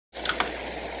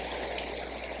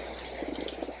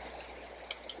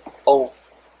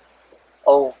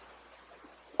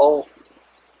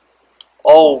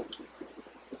Oh.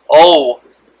 Oh.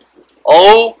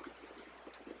 Oh.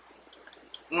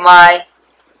 My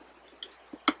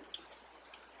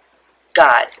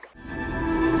God.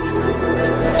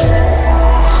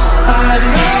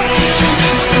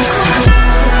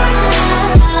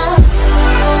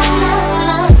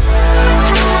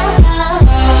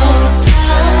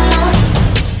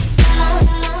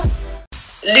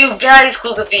 Hello guys,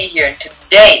 Kavi here, and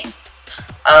today,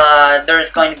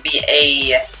 there's going to be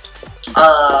a,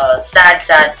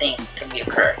 sad thing to be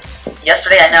occurred.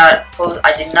 Yesterday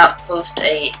I did not post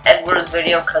a Edwards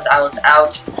video because I was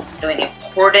out doing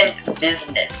important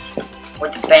business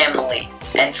with family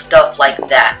and stuff like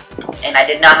that. And I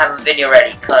did not have a video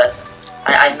ready because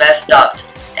I messed up.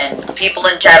 And people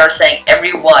in chat are saying,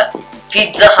 everyone,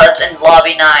 Pizza Hut's in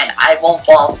Lobby 9, I won't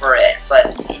fall for it.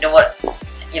 But, you know what?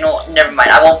 Never mind,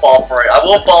 I won't fall for it. I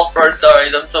won't fall for it, sorry,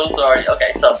 I'm so sorry.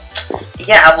 Okay, so,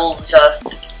 yeah, I will just,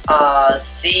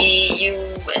 see you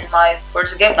in my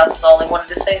first game. That's all I wanted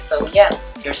to say, so yeah.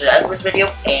 Here's the Edwards video,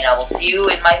 and I will see you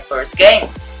in my first game.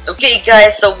 Okay,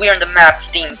 guys, so we're in the map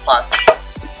Steampunk.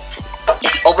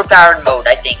 It's overpowered mode,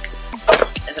 I think.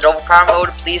 Is it overpowered mode?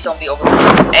 Please don't be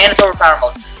overpowered. And it's overpowered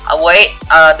mode. Wait,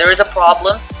 there is a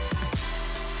problem.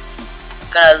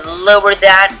 Gonna lower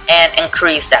that and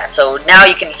increase that, so now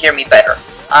you can hear me better.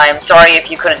 I'm sorry if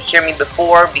you couldn't hear me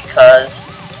before, because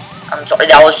I'm sorry,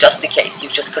 that was just the case. You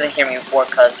just couldn't hear me before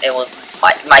because it was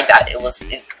my bad. It was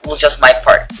just my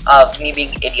part of me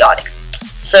being idiotic.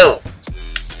 So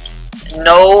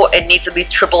no, it needs to be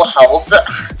triple health.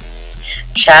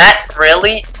 Chat,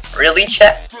 really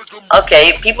chat?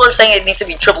 Okay, people are saying it needs to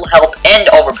be triple health and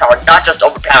overpowered, not just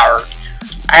overpowered.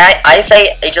 I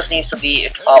say it just needs to be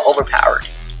overpowered.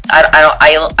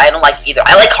 I don't like either.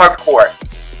 I like hardcore.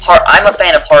 I'm a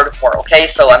fan of hardcore. Okay,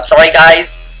 so I'm sorry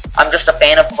guys. I'm just a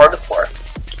fan of hardcore.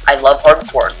 I love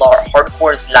hardcore.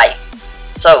 Hardcore is life.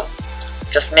 So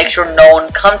just make sure no one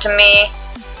come to me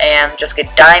and just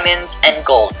get diamonds and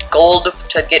gold. Gold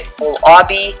to get full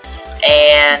obby.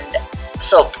 And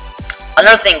so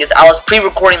another thing is I was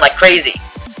pre-recording like crazy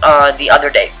the other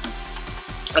day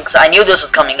because I knew this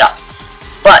was coming up.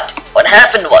 But what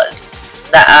happened was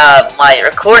that my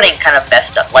recording kind of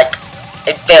messed up. Like,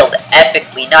 it failed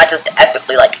epically, not just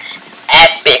epically, like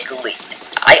epically.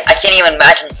 I can't even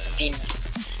imagine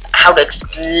how to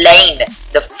explain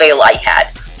the fail I had.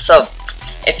 So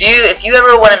if you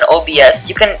ever want an OBS,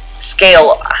 you can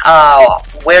scale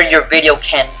where your video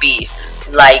can be,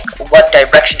 like what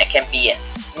direction it can be in.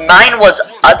 Mine was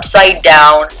upside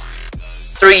down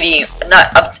 3D,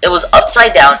 it was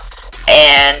upside down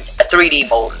and a 3D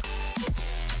mode.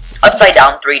 Upside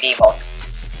down 3D mode.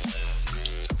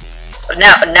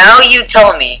 Now you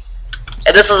tell me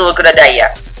if this was a good idea.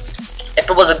 If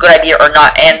it was a good idea or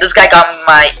not. And this guy got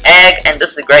my egg, and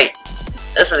this is great.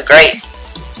 This is great.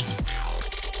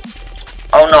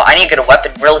 Oh no, I need to get a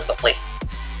weapon really quickly.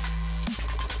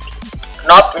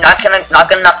 Nope, not gonna knock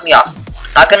me off.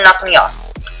 Not gonna knock me off.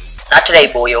 Not today,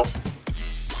 boyo.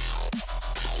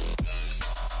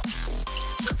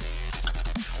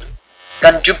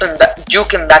 Gonna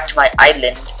juke him back to my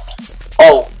island.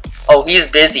 Oh,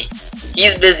 he's busy.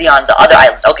 He's busy on the other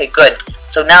island. Okay, good.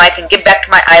 So now I can get back to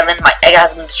my island. My egg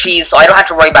has some cheese, so I don't have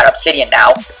to worry about obsidian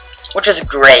now, which is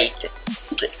great.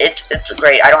 It's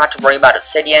great. I don't have to worry about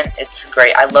obsidian. It's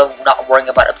great. I love not worrying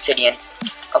about obsidian.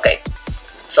 Okay,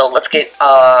 so let's get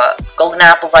golden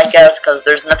apples, I guess, because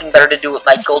there's nothing better to do with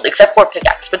my gold except for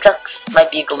pickaxe. Pickaxe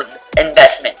might be a good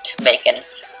investment making.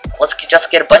 Let's just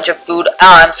get a bunch of food.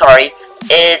 I'm sorry.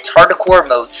 It's hardcore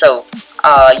mode, so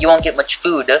you won't get much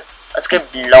food. Let's get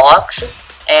blocks,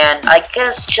 and I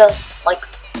guess just like,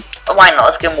 why not?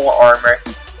 Let's get more armor,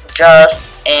 just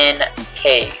in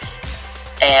case.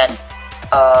 And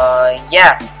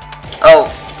yeah. Oh,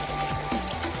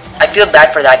 I feel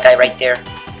bad for that guy right there.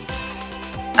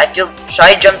 Should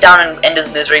I jump down and end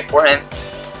his misery for him?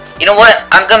 You know what?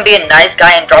 I'm gonna be a nice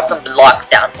guy and drop some blocks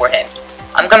down for him.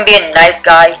 I'm gonna be a nice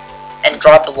guy and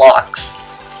drop blocks.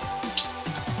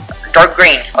 Dark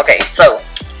green. Okay, so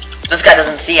this guy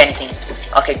doesn't see anything.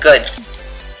 Okay, good.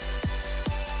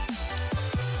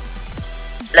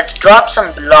 Let's drop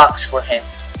some blocks for him.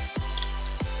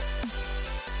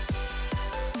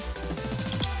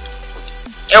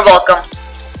 You're welcome.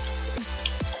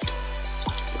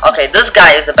 Okay, this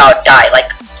guy is about to die. Like,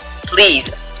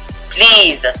 please.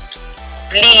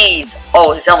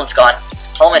 Oh, his helmet's gone.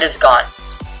 Helmet is gone.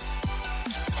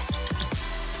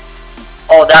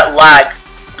 Oh, that lag.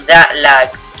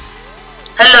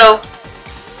 Hello.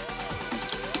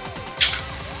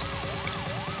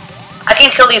 I can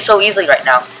kill you so easily right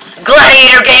now.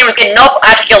 Gladiator Gamers get nope. I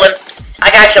have to kill him. I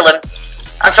gotta kill him.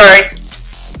 I'm sorry.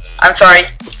 I'm sorry.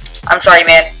 I'm sorry,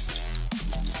 man.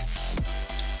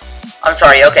 I'm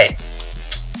sorry, okay.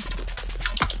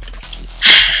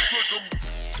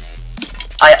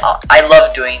 I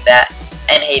love doing that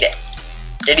and hate it.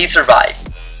 Did he survive?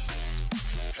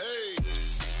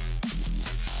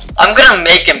 I'm gonna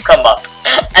make him come up.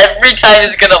 Every time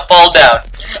he's gonna fall down.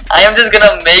 I am just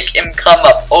gonna make him come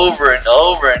up over and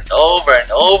over and over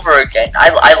and over again.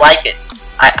 I like it.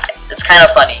 It's kind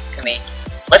of funny to me.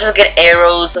 Let's just get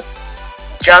arrows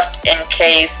just in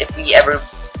case if we ever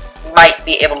might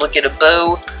be able to get a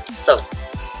bow. So,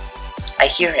 I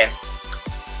hear him.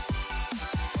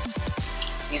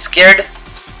 You scared?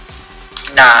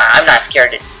 Nah, I'm not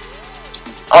scared.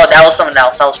 Oh, that was someone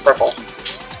else. That was purple.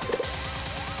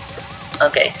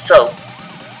 Okay, so.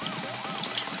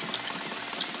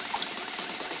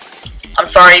 I'm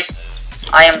sorry.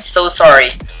 I am so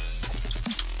sorry.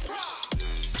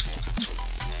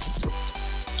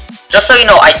 Just so you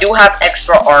know, I do have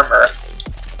extra armor.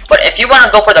 But if you want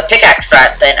to go for the pickaxe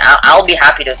strat, then I'll be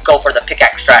happy to go for the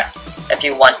pickaxe strat if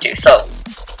you want to. So,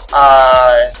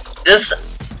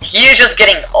 he is just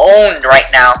getting owned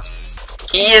right now.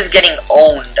 He is getting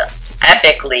owned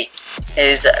epically.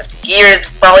 His gear is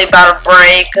probably about to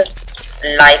break.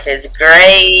 Life is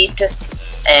great.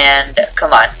 And,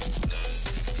 come on.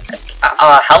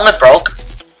 Helmet broke.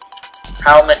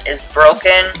 Helmet is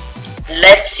broken.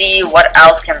 Let's see what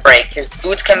else can break. His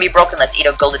boots can be broken. Let's eat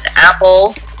a golden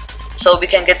apple, so we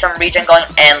can get some regen going.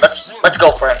 And let's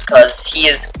go for him because he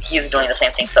is doing the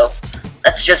same thing. So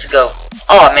let's just go.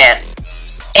 Oh man,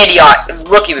 idiot!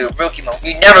 Rookie move.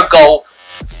 You never go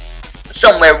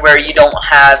somewhere where you don't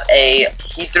have a.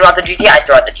 He threw out the GT. I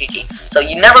threw out the GT. So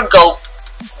you never go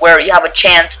where you have a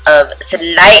chance of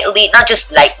slightly, not just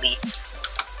slightly,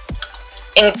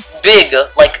 in big,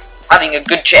 like having a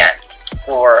good chance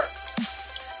for.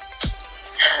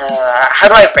 How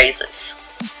do I phrase this?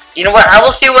 You know what? I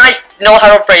will see when I know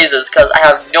how to phrase this, because I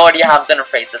have no idea how I'm gonna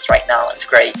phrase this right now. It's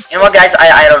great. You know what, guys?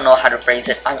 I don't know how to phrase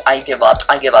it. I give up.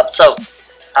 So,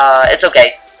 it's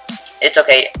okay. It's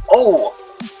okay. Oh,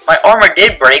 my armor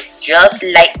did break just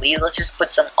lightly. Let's just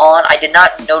put some on. I did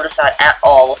not notice that at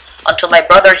all until my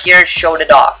brother here showed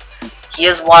it off. He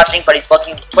is watching, but he's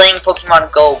playing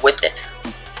Pokemon Go with it.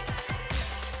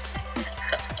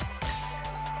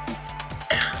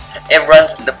 It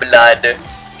runs in the blood.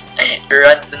 It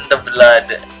runs in the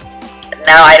blood.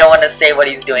 Now I don't want to say what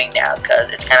he's doing now because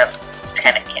it's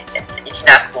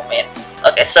not cool, man.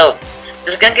 Okay, so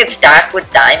just gonna get stacked with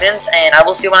diamonds, and I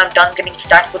will see when I'm done getting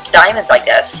stacked with diamonds, I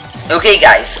guess. Okay,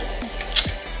 guys,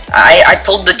 I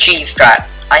pulled the cheese trap.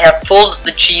 I have pulled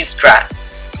the cheese trap.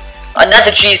 Not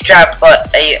the cheese trap, but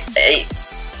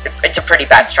it's a pretty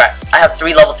bad strat. I have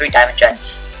 3 level 3 diamond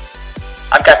gens.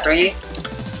 I've got 3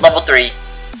 level 3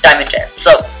 diamond gens.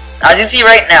 So, as you see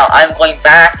right now, I'm going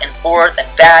back and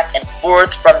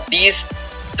forth from these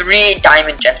 3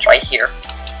 diamond gens right here.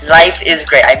 Life is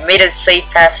great. I made a safe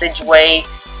passageway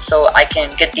so I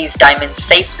can get these diamonds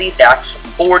safely. That's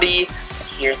 40.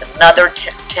 Here's another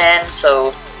 10.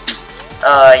 So,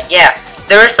 yeah.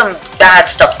 There is some bad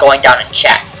stuff going down in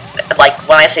chat. Like,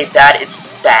 when I say bad, it's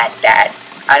bad.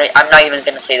 I'm not even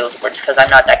gonna say those words because I'm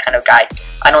not that kind of guy.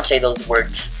 I don't say those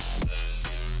words.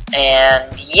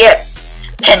 And yeah,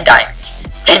 10 diamonds,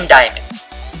 10 diamonds,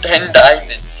 10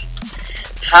 diamonds.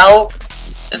 How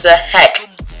the heck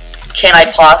can I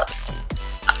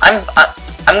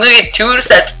I'm gonna get 2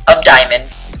 sets of diamond.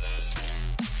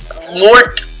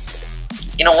 More.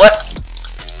 You know what?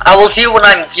 I will see when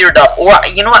I'm geared up, or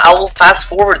you know what? I will fast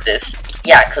forward this.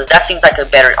 Yeah, because that seems like a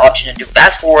better option to do.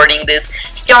 Fast forwarding this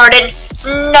started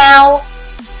now.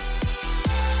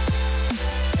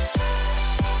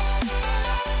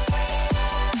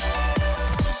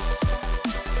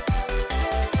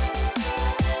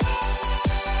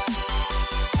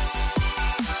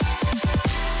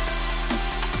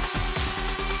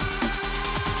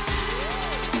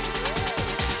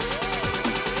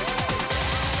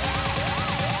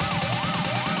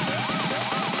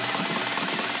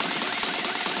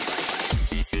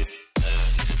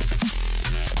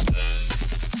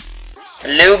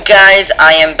 Hello guys,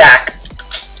 I am back.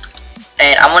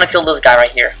 And I'm gonna kill this guy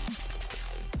right here.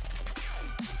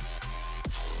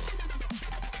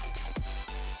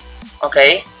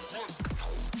 Okay.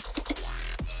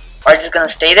 Are you just gonna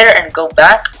stay there and go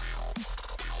back?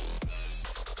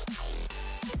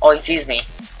 Oh, he sees me.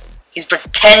 He's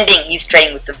pretending he's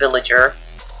trading with the villager.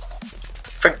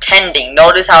 Pretending.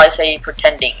 Notice how I say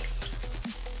pretending.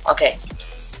 Okay.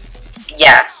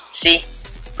 Yeah, see?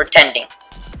 Pretending.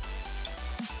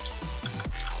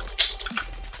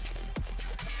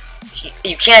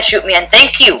 You can't shoot me, and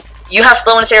thank you! You have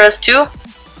slowness arrows too?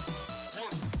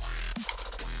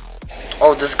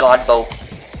 Oh, this god bow.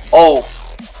 Oh.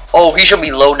 Oh, he should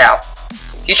be low now.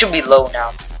 He should be low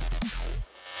now.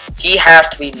 He has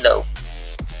to be low.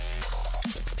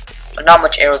 But not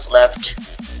much arrows left.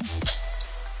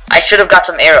 I should have got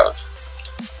some arrows.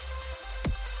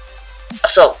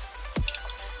 So,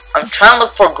 I'm trying to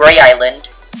look for Gray Island.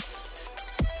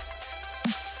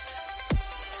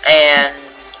 And,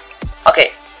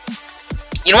 okay.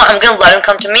 You know what, I'm gonna let him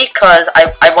come to me, cause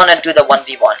I wanna do the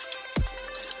 1v1.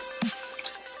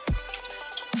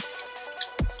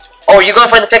 Oh, you're going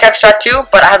for the pickaxe shot too?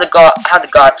 But I have the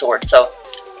god sword, so.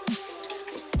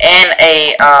 And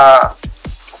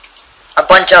a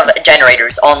bunch of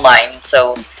generators online,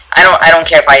 so I don't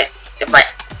care if my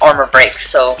armor breaks,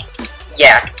 so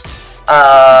yeah.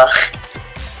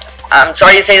 I'm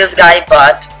sorry to say this, guy,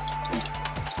 but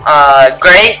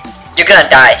Gray, you're gonna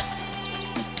die.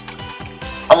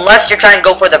 Unless you're trying to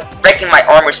go for the breaking my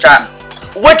armor strap,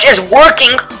 which is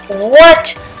working.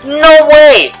 What? No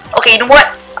way. Okay, you know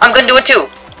what? I'm gonna do it too.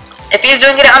 If he's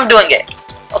doing it, I'm doing it.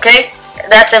 Okay?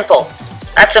 That's simple.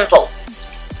 That's simple.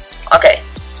 Okay.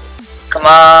 Come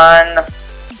on.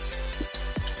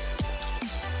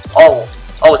 Oh,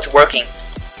 it's working.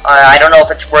 I don't know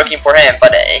if it's working for him,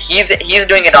 but he's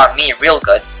doing it on me real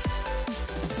good.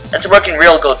 It's working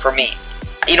real good for me.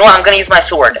 You know what? I'm gonna use my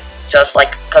sword, just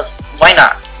like, cause why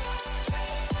not?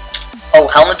 Oh,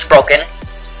 helmet's broken.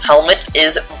 Helmet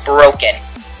is broken.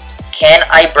 Can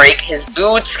I break his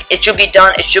boots? It should be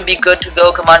done. It should be good to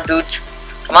go. Come on, boots.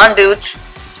 Come on, boots.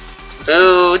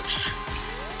 Boots.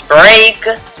 Break.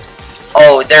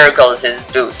 Oh, there goes his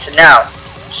boots. Now,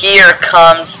 here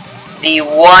comes the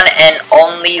one and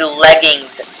only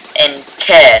leggings in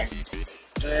 10,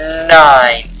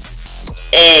 9,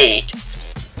 8,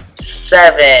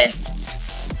 7,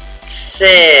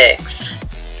 6,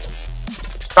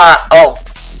 5. Oh,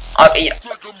 okay.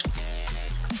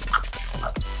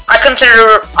 I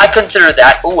consider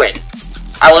that a win.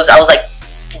 I was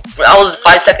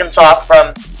 5 seconds off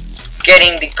from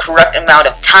getting the correct amount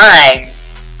of time,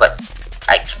 but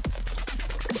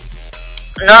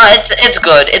no, it's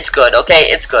good. It's good. Okay,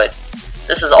 it's good.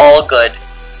 This is all good.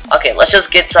 Okay, let's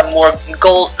just get some more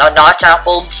gold notch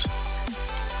apples.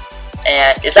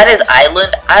 And is that his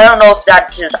island? I don't know if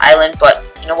that's his island, but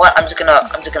you know what? I'm just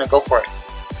gonna go for it.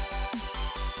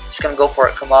 Just gonna go for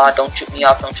it. Come on, don't shoot me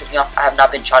off. Don't shoot me off. I have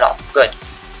not been shot off. Good.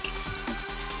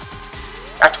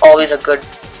 That's always a good.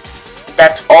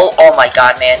 That's all. Oh my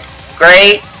god, man.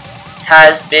 Gray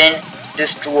has been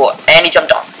destroyed, and he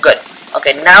jumped off. Good.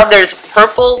 Okay, now there's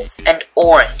purple and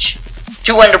orange.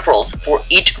 2 ender pearls for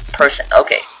each person.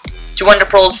 Okay, 2 ender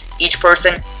pearls each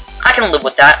person. I can live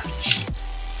with that.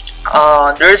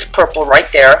 There's purple right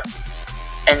there,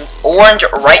 and orange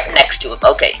right next to him.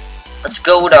 Okay, let's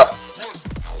go to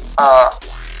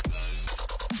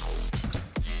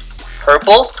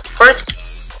purple first.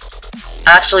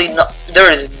 Actually, no.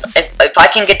 There is. If I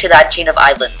can get to that chain of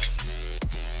islands,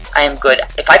 I am good.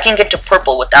 If I can get to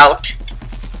purple without.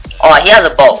 Oh, he has a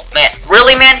bow, man.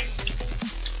 Really, man?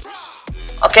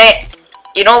 Okay.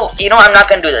 You know. I'm not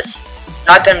gonna do this.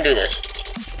 Not gonna do this.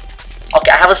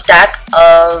 Okay, I have a stack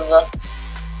of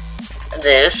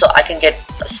this, so I can get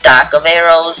a stack of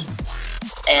arrows,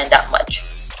 and that much.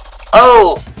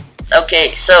 Oh,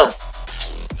 okay. So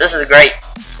this is great.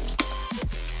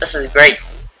 This is great.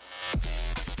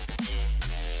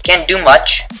 Can't do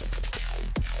much.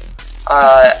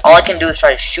 All I can do is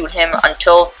try to shoot him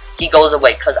until he goes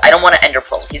away, because I don't want to ender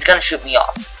pearl. He's gonna shoot me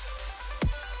off.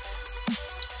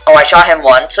 Oh, I shot him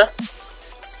once.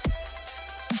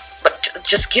 But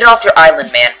just get off your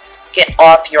island, man. Get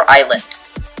off your island.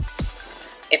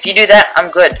 If you do that, I'm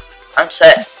good. I'm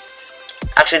set.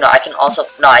 Actually, no, I can also...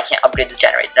 No, I can't upgrade the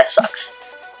generator. That sucks.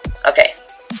 Okay.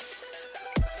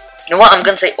 You know what? I'm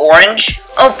gonna say orange.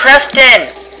 Oh, Preston!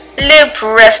 Hello,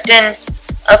 Preston!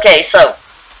 Okay, so...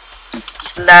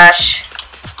 Slash...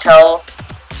 Tell...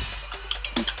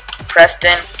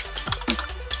 Preston...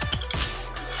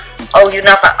 Oh, he's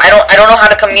not... I don't know how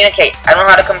to communicate. I don't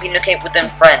know how to communicate with them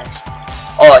friends.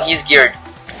 Oh, he's geared.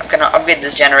 I'm gonna upgrade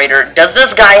this generator. Does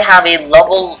this guy have a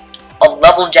level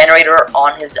generator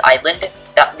on his island?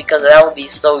 Because that would be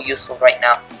so useful right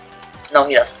now. No,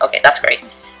 he doesn't. Okay, that's great.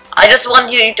 I just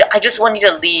want you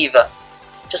to leave.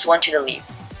 Just want you to leave.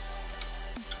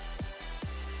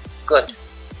 Good.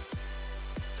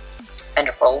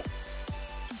 Ender pearl.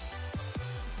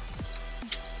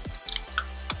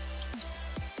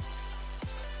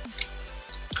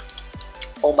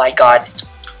 Oh my god.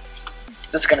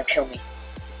 This is gonna kill me.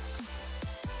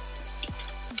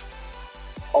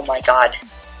 Oh my god.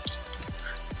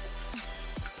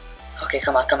 Okay,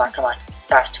 come on, come on, come on.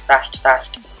 Fast, fast,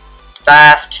 fast.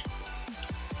 Fast.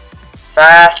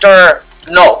 Faster!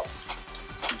 No!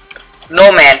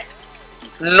 No man!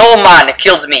 No man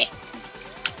kills me!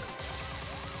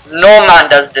 No man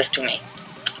does this to me.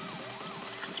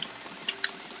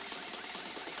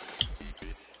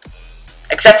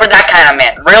 Except for that kind of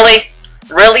man. Really?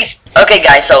 Really? Okay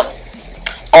guys, so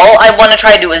all I want to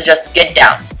try to do is just get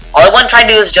down. All I want to try to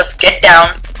do is just get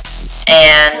down.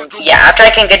 And yeah, after I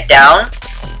can get down,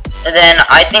 then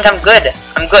I think I'm good.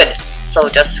 I'm good. So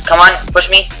just come on, push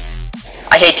me.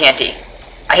 I hate TNT.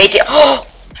 I hate it. Oh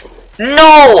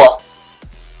no!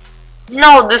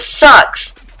 No, this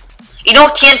sucks. You know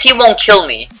TNT won't kill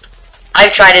me.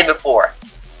 I've tried it before.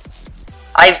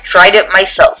 I've tried it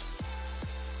myself.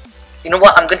 You know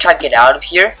what? I'm gonna try to get out of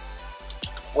here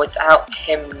without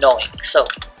him knowing. So,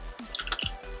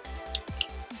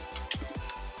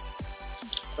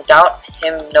 without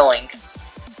him knowing,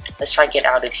 let's try to get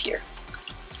out of here.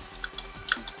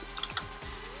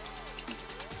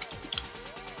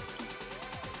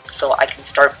 So I can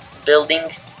start building.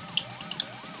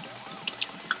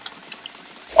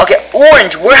 Okay,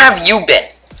 Orange, where have you been?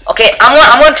 Okay,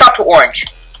 I'm gonna talk to Orange.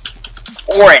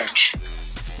 Orange,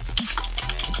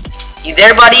 you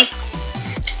there, buddy?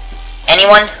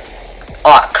 Anyone?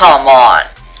 Oh, come on.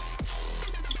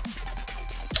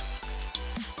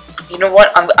 You know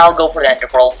what? I'll go for the Ender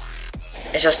Pearl.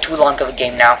 It's just too long of a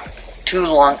game now. Too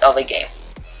long of a game.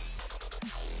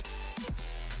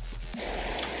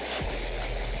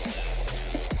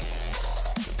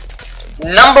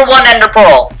 #1 Ender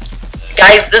Pearl.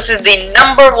 Guys, this is the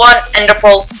 #1 Ender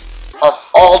Pearl of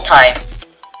all time.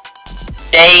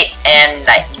 Day and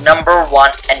night.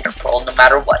 #1 Ender Pearl, no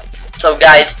matter what. So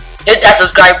guys, hit that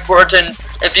subscribe button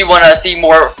if you want to see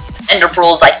more Ender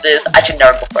Pearls like this. I should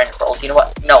never go for Ender Pearls. You know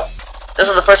what? No. This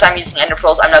is the first time using Ender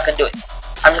Pearls. I'm not going to do it.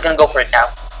 I'm just going to go for it now.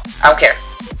 I don't care.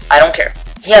 I don't care.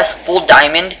 He has full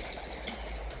diamond.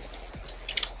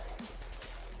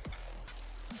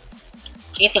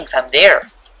 He thinks I'm there.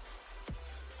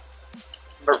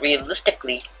 But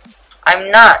realistically, I'm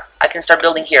not. I can start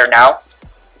building here now.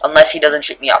 Unless he doesn't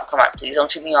shoot me off. Come on, please don't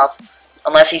shoot me off.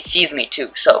 Unless he sees me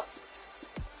too. So,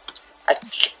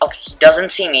 okay, he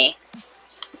doesn't see me.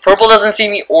 Purple doesn't see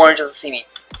me. Orange doesn't see me.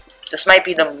 This might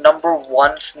be the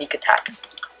 #1 sneak attack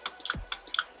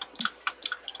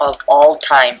of all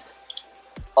time.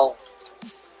 Oh,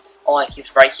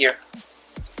 he's right here.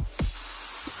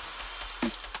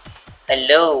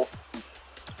 Hello.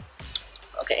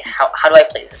 Okay, how do I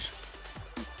play this?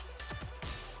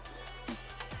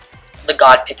 The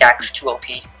God Pickaxe 2 OP.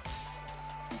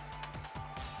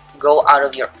 Go out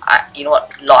of your... you know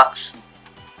what? Blocks.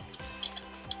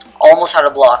 Almost out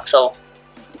of block, so...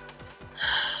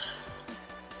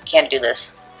 Can't do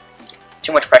this.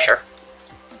 Too much pressure.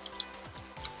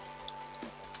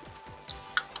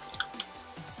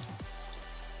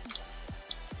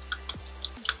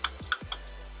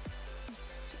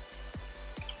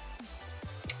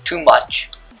 Too much.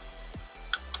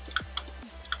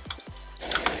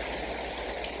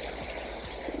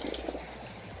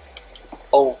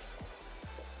 Oh.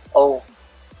 Oh.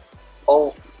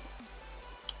 Oh.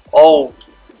 Oh.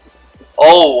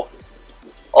 Oh.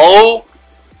 Oh.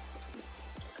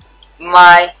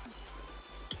 My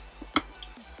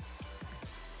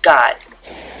God.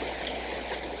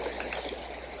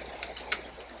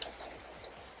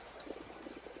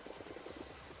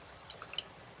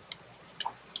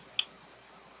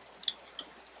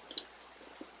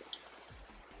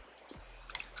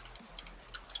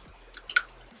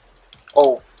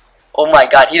 Oh. Oh my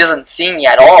God, he doesn't see me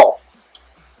at all.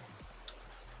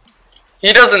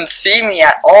 He doesn't see me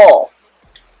at all.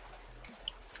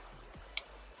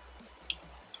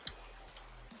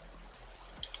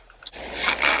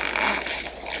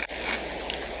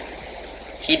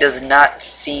 He does not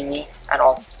see me at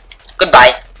all.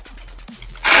 Goodbye.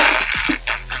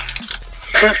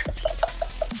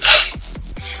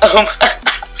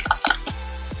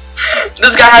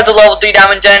 This guy has a level 3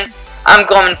 diamond gen. I'm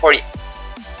coming for you.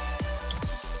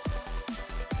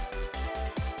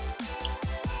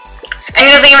 And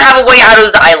he doesn't even have a way out of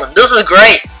this island. This is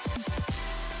great.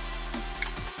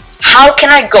 How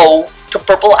can I go to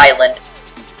Purple Island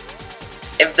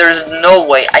if there's no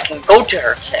way I can go to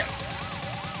hurt him?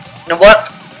 You know what?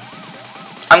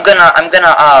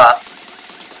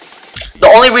 The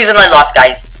only reason I lost,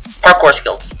 guys, parkour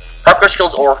skills. Parkour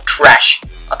skills or trash.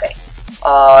 Okay.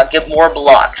 Get more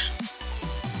blocks.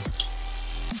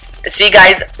 See,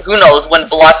 guys, who knows when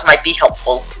blocks might be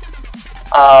helpful.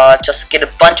 Just get a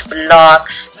bunch of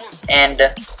blocks and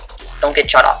don't get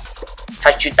shot off.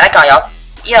 Try to shoot that guy off.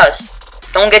 Yes.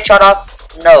 Don't get shot off.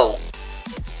 No.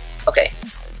 Okay.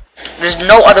 There's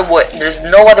no other way. There's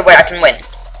no other way I can win.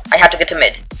 I have to get to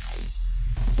mid.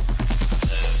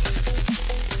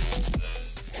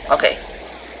 Okay.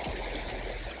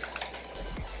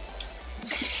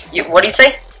 What do you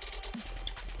say?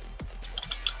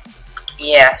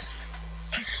 Yes.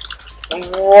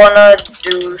 Wanna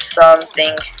do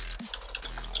something.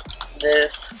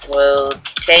 This will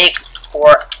take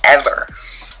forever.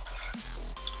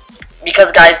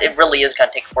 Because guys, it really is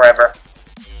gonna take forever.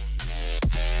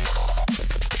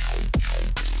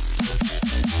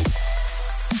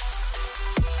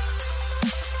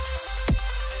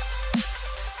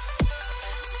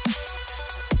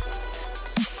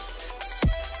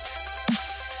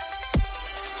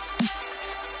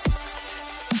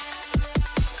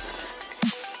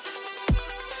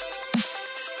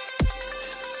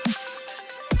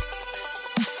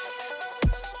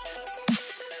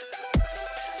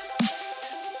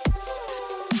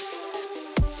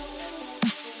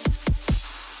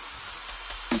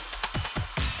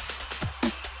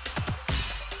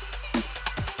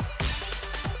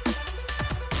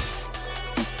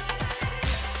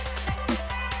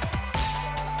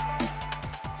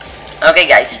 Okay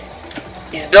guys,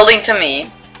 he's building to me.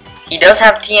 He does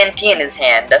have TNT in his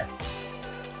hand.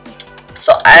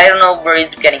 So I don't know where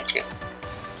he's getting to.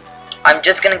 I'm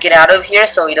just gonna get out of here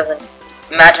so he doesn't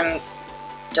imagine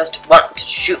just want to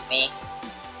shoot me.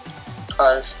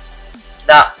 Cause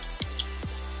that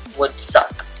would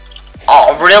suck.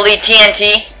 Oh really,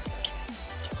 TNT?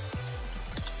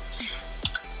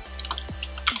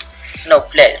 No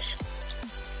please.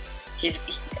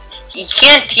 He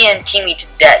can't TNT me to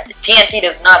death. TNT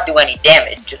does not do any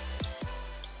damage.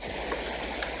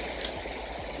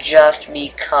 Just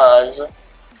because.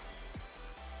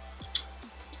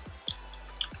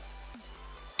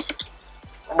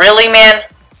 Really, man?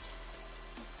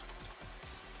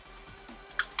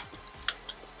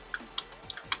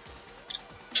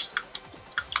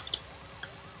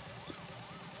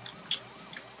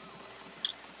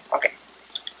 Okay.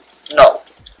 No.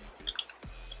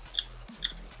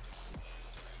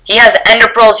 He has ender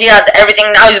pearls, he has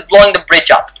everything, now he's blowing the bridge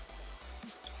up.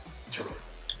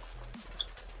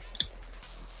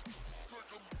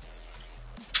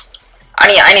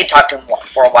 I need to talk to him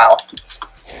for a while.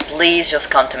 Please just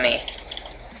come to me.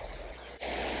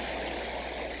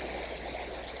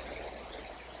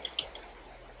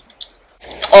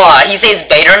 Oh, he says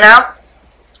Bader now?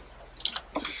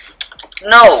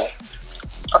 No.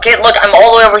 Okay, look, I'm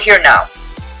all the way over here now.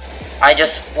 I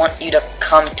just want you to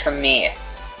come to me.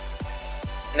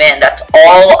 Man, that's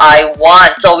all I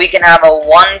want, so we can have a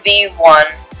 1v1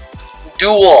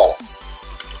 duel.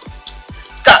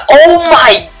 God, oh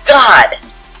my god!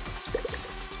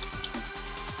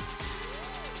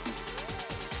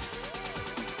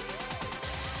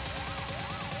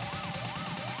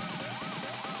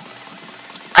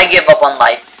 I give up on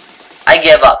life. I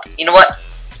give up. You know what?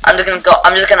 I'm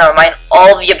just gonna mine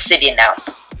all the obsidian now.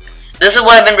 This is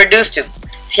what I've been reduced to.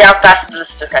 See how fast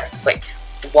this is quick.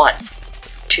 1,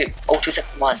 2. Oh, 2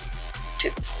 seconds. 1, 2.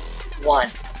 1,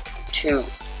 2.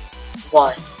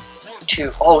 1,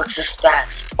 2. Oh, it's this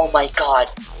fast. Oh my god.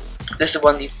 This is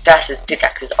one of the fastest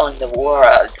pickaxes on the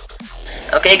world.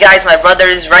 Okay, guys, my brother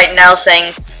is right now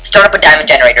saying start up a diamond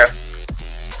generator.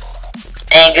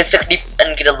 And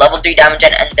get a level 3 diamond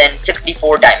gen and then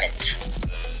 64 diamonds.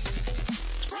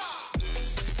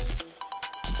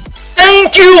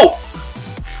 Thank you!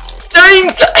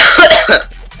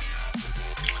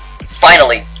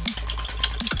 Finally.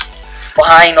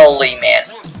 Finally, man.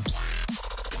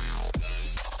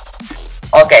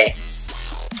 Okay.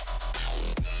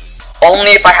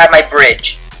 Only if I had my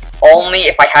bridge. Only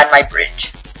if I had my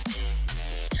bridge.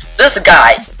 This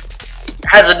guy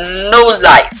has no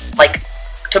life. Like,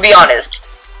 to be honest,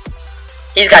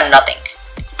 he's got nothing.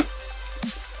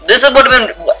 This is what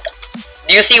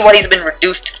do you see what he's been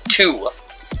reduced to?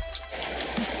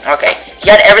 Okay, he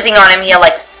had everything on him. He had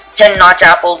like 10 notch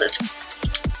apples. It's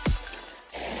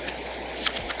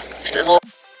little.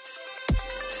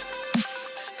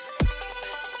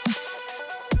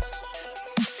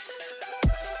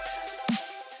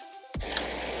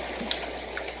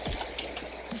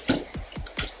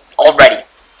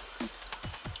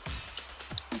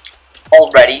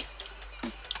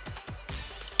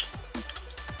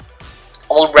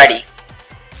 Already.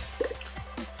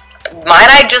 Might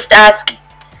I just ask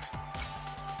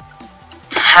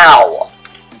how?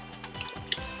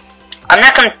 I'm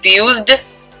not confused.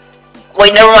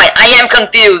 Wait, never mind. I am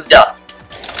confused.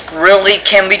 Really?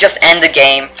 Can we just end the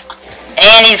game?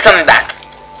 And he's coming back.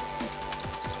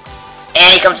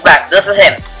 And he comes back. This is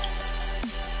him.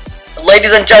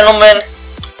 Ladies and gentlemen,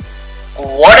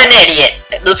 what an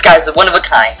idiot. This guy's one of a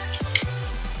kind.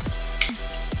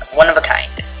 One of a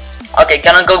kind. Okay,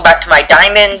 gonna go back to my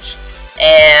diamonds,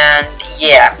 and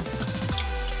yeah.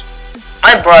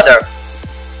 My brother,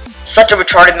 such a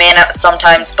retarded man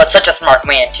sometimes, but such a smart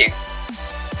man too.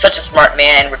 Such a smart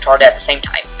man and retarded at the same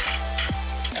time.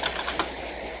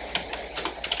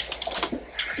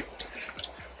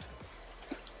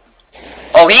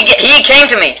 Oh, he came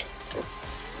to me.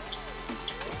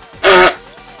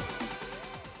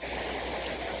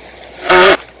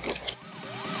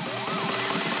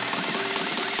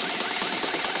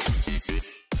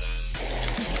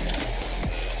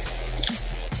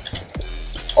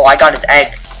 Oh, I got his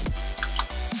egg.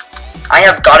 I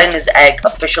have gotten his egg.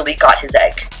 Officially got his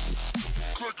egg.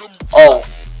 Oh.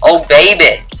 Oh,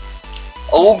 baby.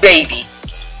 Oh, baby.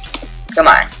 Come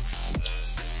on.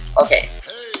 Okay.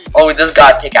 Oh, this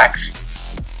god pickaxe.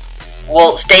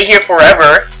 Well, stay here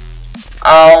forever.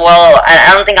 Well,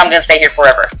 I don't think I'm gonna stay here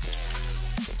forever.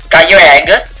 Got your egg.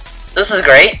 This is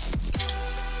great.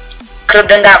 Could have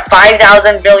done that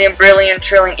 5,000 billion, brillion,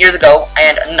 trillion years ago,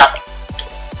 and nothing.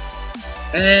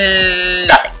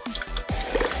 Nothing.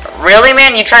 Really,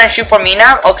 man? You trying to shoot for me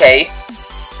now? Okay.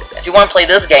 If you want to play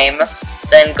this game,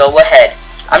 then go ahead.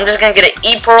 I'm just gonna get an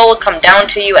E-Pearl, come down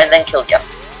to you, and then kill you.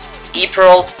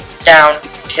 E-Pearl, down,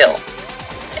 kill.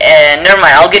 And never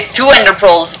mind, I'll get 2 Ender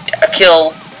Pearls,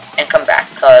 kill, and come back.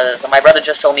 Because my brother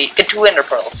just told me, get 2 Ender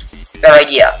Pearls. Fair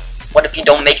idea. What if you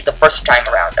don't make it the first time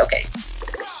around? Okay.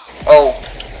 Oh.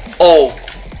 Oh.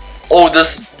 Oh,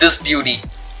 this beauty.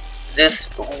 This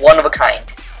one of a kind.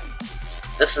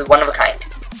 This is one of a kind.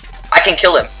 I can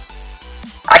kill him.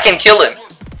 I can kill him.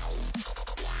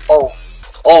 Oh.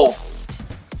 Oh.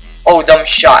 Oh, dumb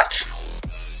shot.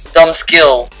 Dumb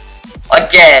skill.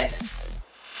 Again.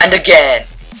 And again.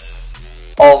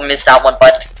 Oh, missed that one,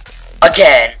 but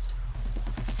again.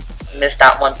 Missed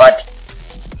that one, but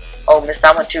oh, missed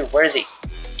that one too. Where is he?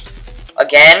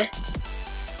 Again.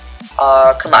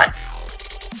 Come on.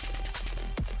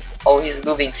 Oh, he's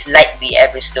moving slightly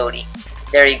ever slowly.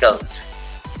 There he goes.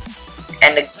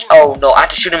 And oh no, I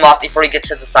have to shoot him off before he gets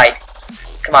to the side.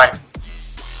 Come on.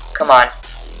 Come on.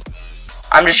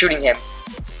 I'm just shooting him.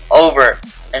 Over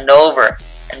and over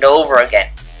and over again.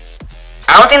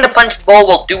 I don't think the punch bow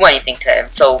will do anything to him,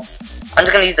 so I'm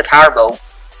just gonna use the power bow.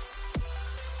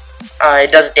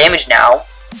 It does damage now.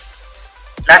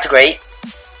 That's great.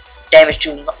 Damage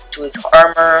to his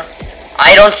armor.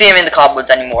 I don't see him in the cobwebs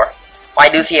anymore. I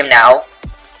do see him now.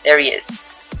 There he is.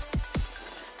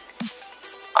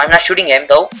 I'm not shooting him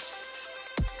though.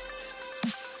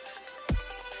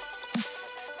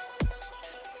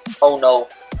 Oh no.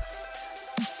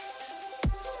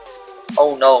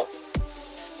 Oh no.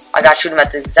 I gotta shoot him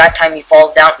at the exact time he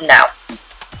falls down. Now.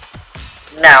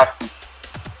 Now.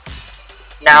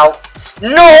 Now.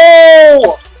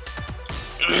 No!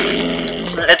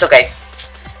 It's okay.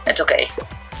 It's okay.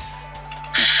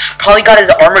 Probably got his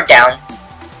armor down.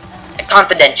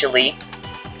 Confidentially.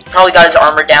 Probably got his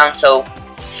armor down, so...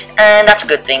 And that's a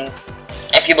good thing.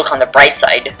 If you look on the bright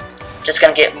side. Just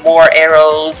gonna get more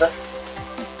arrows.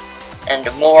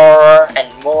 And more,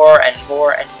 and more, and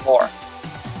more, and more.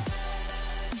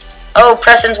 Oh,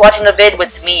 Preston's watching the vid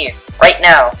with me right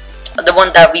now. The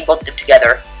one that we both did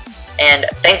together. And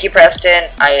thank you, Preston.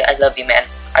 I love you, man.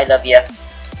 I love you.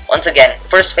 Once again,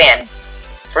 first fan.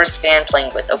 First fan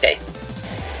playing with. Okay.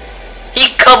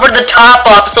 He covered the top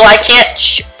up, so I can't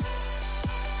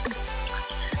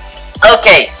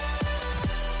Okay.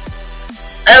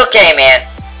 Okay, man.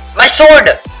 My sword!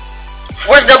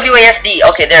 Where's WASD?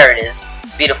 Okay, there it is.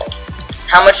 Beautiful.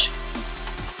 How much?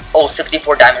 Oh,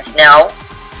 64 diamonds. Now,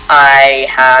 I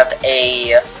have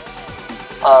a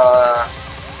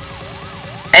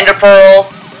Ender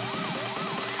Pearl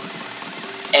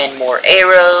and more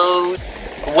arrows.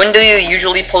 When do you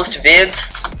usually post vids?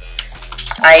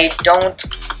 I don't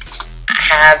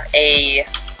have a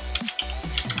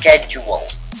schedule,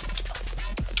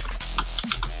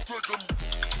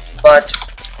 but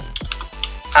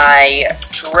I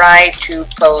try to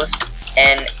post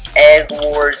an Egg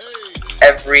Wars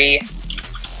every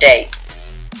day.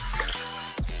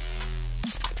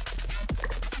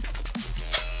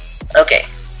 Okay.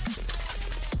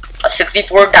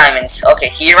 64 diamonds. Okay,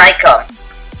 here I come.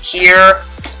 Here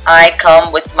I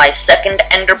come with my second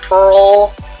Ender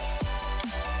Pearl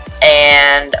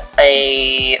and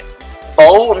a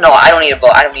bow. No, I don't need a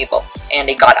bow. I don't need a bow. And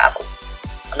a God Apple.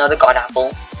 Another God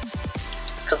Apple.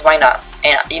 Because why not?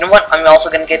 And you know what? I'm also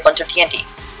gonna get a bunch of TNT.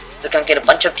 Just gonna get a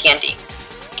bunch of TNT.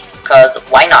 Because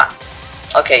why not?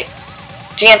 Okay.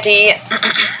 TNT.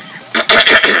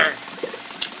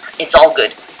 It's all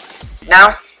good.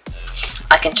 Now,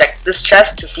 I can check this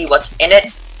chest to see what's in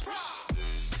it.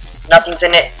 Nothing's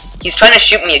in it. He's trying to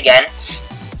shoot me again,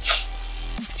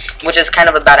 which is kind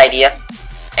of a bad idea.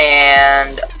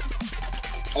 And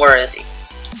where is he?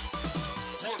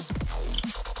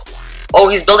 Oh,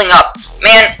 he's building up.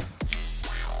 Man,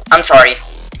 I'm sorry.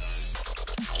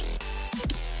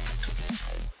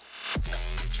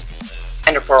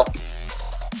 Ender Pearl.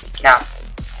 Now,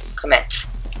 commence.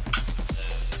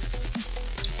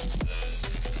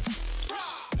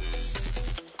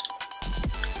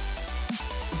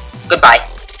 Goodbye.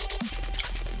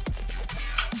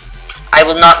 I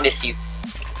will not miss you.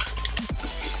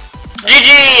 GG!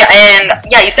 And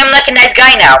yeah, you seem like a nice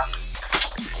guy now.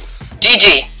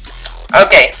 GG.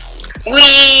 Okay.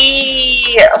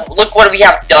 Look what we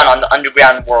have done on the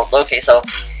underground world. Okay, so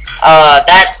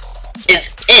that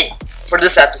is it for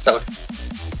this episode.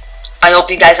 I hope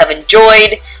you guys have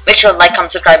enjoyed. Make sure to like,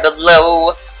 comment, subscribe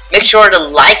below. Make sure to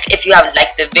like if you haven't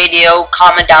liked the video.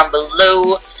 Comment down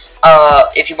below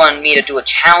if you want me to do a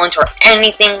challenge or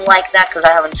anything like that, because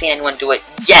I haven't seen anyone do it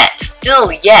yet.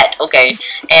 Still yet, okay.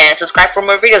 And subscribe for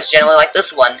more videos generally like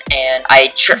this one. And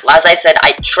as I said,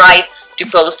 I try to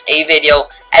post a video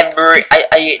every,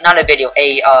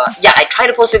 I try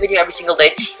to post a video every single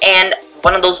day, and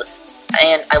one of those,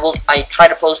 and I try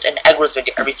to post an egg roast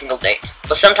video every single day,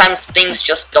 but sometimes things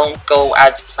just don't go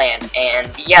as planned, and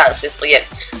yeah, that's basically it.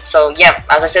 So yeah,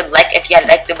 as I said, like if you had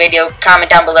liked the video,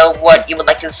 comment down below what you would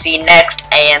like to see next,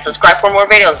 and subscribe for more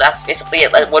videos. That's basically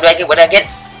it. What do I get? What do I get?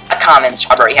 A common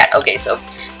strawberry hat. Okay, so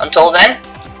until then,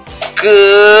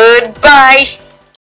 goodbye.